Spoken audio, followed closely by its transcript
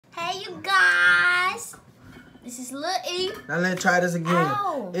Hey guys, this is Lil E. Now let's try this again.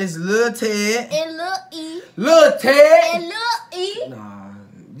 Ow. It's li.ted. And Lil E. li.ted. And Lil E. Nah,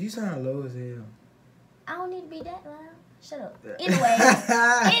 you sound low as hell. I don't need to be that loud. Shut up.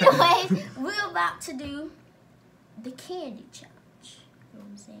 Anyways, we're about to do the candy challenge. You know what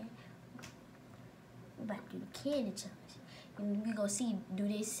I'm saying? We're about to do the candy challenge. And we gonna see, do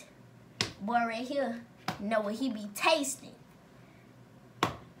this boy right here know what he be tasting.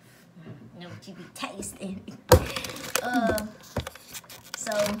 Know what you be tasting.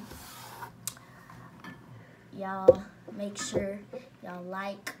 So y'all make sure y'all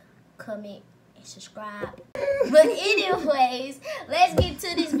like, comment, and subscribe. But anyways, let's get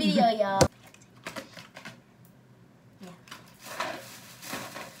to this video, y'all.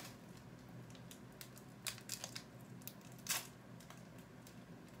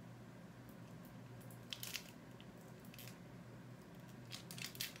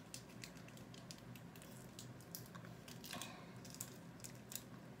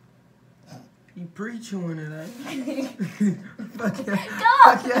 You pre-chewing it, ain't Fuck yeah. Go!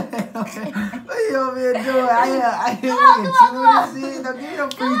 Fuck yeah. What you over here doing? I hear you chew this shit. Don't give me no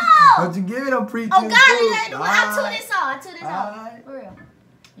pre. Don't you give me no pre-chew. Oh, God, I chew this off. I chew this off. Alright. For real.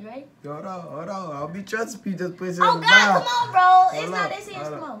 You ready? Hold on. I'll be trusting you just put it in Oh, the God, mouth. come on, bro. It's Hold not up, that serious.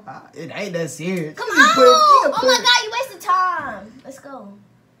 Come on. It ain't that serious. Come You on. put Oh, my God, you wasted time. Let's go.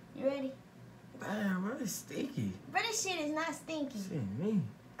 You ready? Damn, bro, it's sticky. Bro, this shit is not stinky. Shit, me.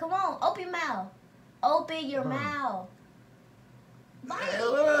 Come on, open your mouth. Open your mouth. Bite.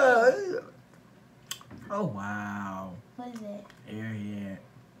 Oh, wow. What is that? Airhead.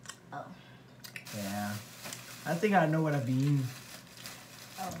 Oh. Yeah. I think I know what I be eating.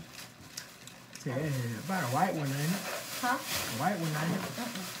 Oh. It's an airhead. About a white one, ain't it? Huh? A white one, ain't it?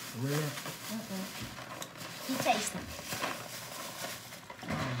 Red. Keep tasting.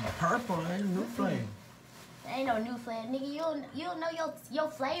 Purple, ain't new flavor. There ain't no new flavor. Nigga, you don't know your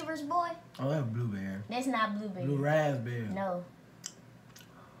flavors, boy? Oh, that's blueberry. That's not blueberry. Blue raspberry. No.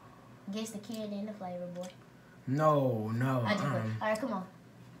 Guess the candy and the flavor, boy. No. I just put, alright, come on.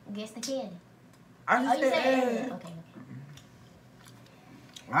 Guess the candy. I just Oh, you said said airhead. okay.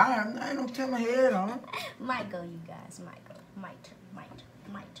 I ain't gonna turn my head on. Might go, you guys. Might go. Might turn.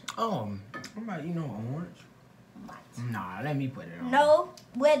 I'm about to eat no orange. Might. Nah, let me put it on. No.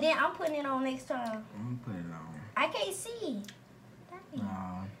 Well, then I'm putting it on next time. I'm gonna put it on. I can't see. Dang.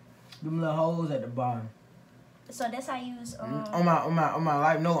 Nah. Them little holes at the bottom. So that's how you use On my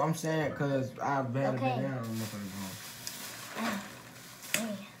life. No, I'm saying it because I've been Okay. down. I'm gonna put it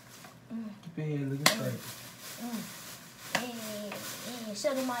on. Keep your head looking straight. Yeah.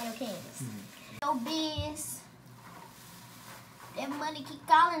 Show them all your candies. Yo, biz. That money keep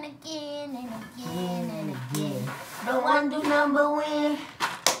calling again and again and again. Don't want to do number win.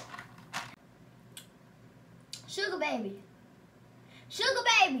 Sugar baby. Sugar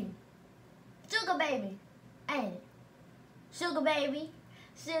baby. Sugar baby. Ain't it? Sugar baby.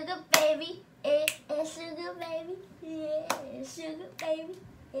 Sugar baby. Eh, sugar baby. Yeah, sugar baby.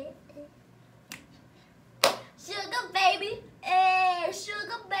 Sugar baby. Eh,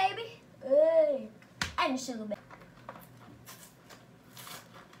 sugar baby. Hey. Ain't it sugar baby?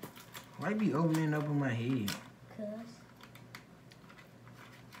 Why be opening up in my head? Cuz.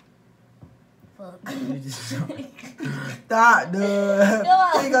 Fuck. You just stop, dude.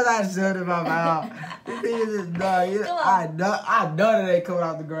 Because I shut in my mouth. This thing is just done. I know that they coming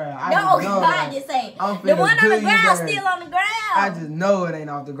off the ground. I just say. The one on the ground still on the ground. I just know it ain't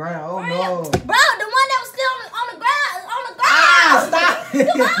off the ground. Oh, no. Bro, the one that was still on the ground is on the ground. Ah, stop it.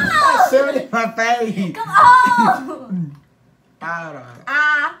 Come on. Stop shooting in my face. Come on. Hold on.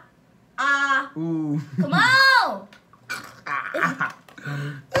 Ooh. Come on.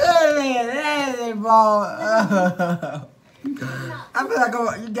 That ain't ball. I feel like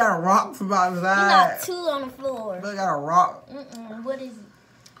you got a rock from outside. You got two on the floor. I got a rock. What is it?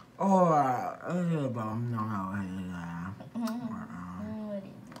 Oh, no. What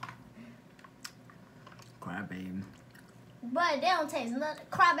is it? Crybaby. But they don't taste nothing.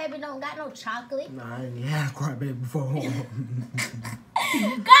 Crybaby don't got no chocolate. Nah, I ain't had crybaby before. Crybaby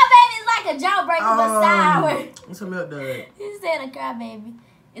is like a jawbreaker but sour. It's a milk dud. He said a crybaby.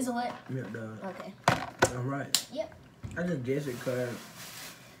 It's a what? Milk dud. Okay. All right. Yep. I just guessed it because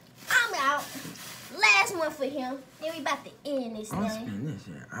I'm out. Last one for him. Then we about to end this I'm thing. spinning this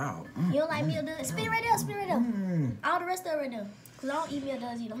shit out. You don't like meal duds? Spin it right there. Spin it right there. All the rest of it right there. Because I don't eat meal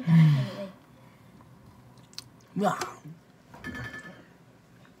duds either. I'm trying to spin it away. Wow.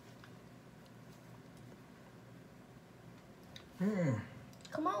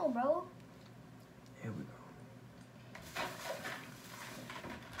 Come on, bro. Here we go.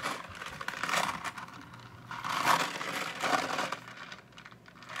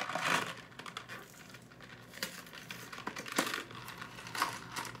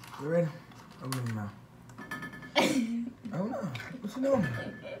 You ready? Open your mouth. Oh no. What you doing?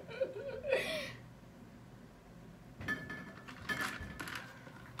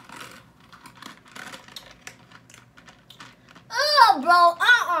 Bro,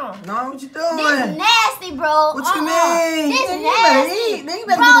 No, what you doing? This nasty, bro. What you mean? This Then nasty. you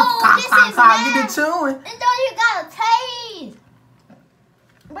better Bro, get this is get the chewing. And don't you got a taste?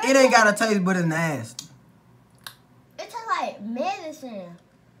 Bro, It ain't got a taste, but it's nasty. It tastes like medicine.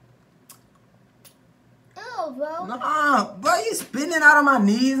 Ew, bro. Nah, bro, you spitting it out of my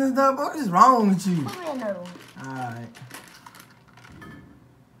knees and stuff. What is wrong with you? Put me another one. Alright.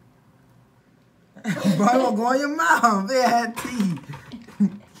 Bro, it won't go in your mouth. It had teeth.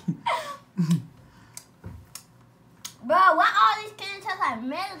 Bro, why all these kids taste like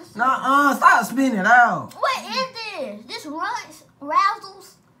medicine? Nah, stop spitting it out. What is this? This runts?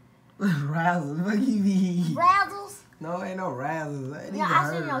 Razzles? Razzles. What you mean? Razzles? No, ain't no razzles. Ain't Yeah, even I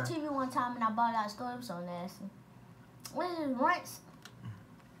seen it on heard. TV one time and I bought it out of the store. It was so nasty. What is this, runts?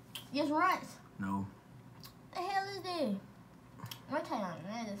 Just runts? No. The hell is this? I'm telling you,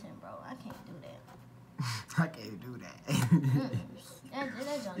 medicine, bro. I can't do that. I can't do that.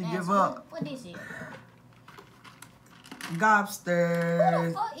 That's You nasty. give up. What this is? Who Gobsters.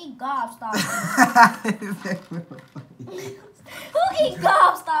 the fuck eat gobstoppers? Who eat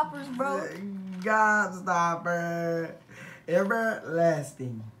gobstoppers, bro? Gobstopper.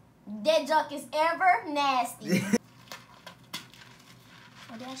 Everlasting. That junk is ever nasty.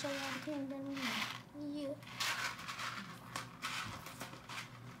 Oh, did I show you how to clean that room? Yeah.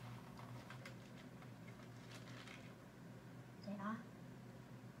 Say ah.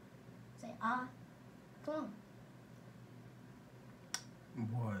 Say ah. Come on.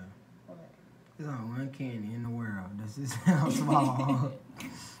 Boy. What? There's only one candy in the world. This is how small.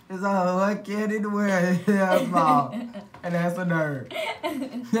 There's only one candy in the world. That's how small. And that's a nerd.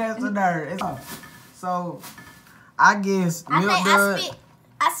 That's a nerd. So, I guess milk duds.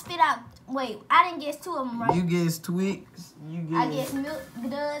 I spit out. Wait, I didn't guess two of them right. You guess Twix. You guess. I guess milk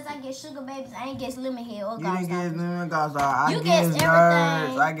duds. I guess sugar babies. I ain't guess lemon head or You didn't guess gobstoppers. lemon gobstopper. I You guess guessed nerds.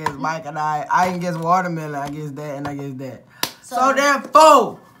 everything. I guess Mike and I didn't guess watermelon. I guess that and I guess that. So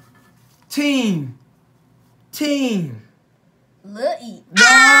therefore, team. Lil'.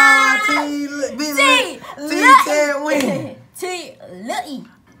 Nah, team Ted win. Lil'.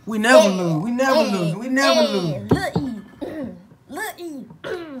 We never lose. We never lose. We never lose. Lil'.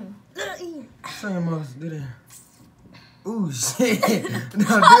 Say most, do that. Ooh, shit. No,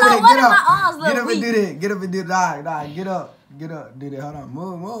 Hold on, one of my arms look Get up weak. and do that. Get up and do that. Nah, get up. Get up. Do that. Hold on.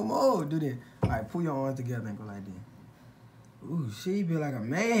 Move. Do that. All right, pull your arms together and go like that. Ooh, she be like a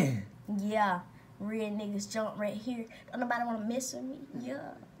man. Yeah, real niggas jump right here. Don't nobody want to mess with me. Yeah.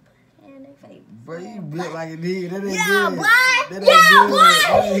 And they face. Bro, you built like a nigga. That ain't Yeah, good. boy. That ain't Yeah, good. boy.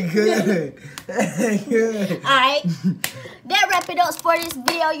 That ain't good. That ain't good. Alright. That wrap it up for this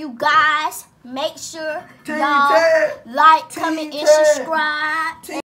video, you guys. Make sure Team y'all Ted. like, comment, and Ted. subscribe.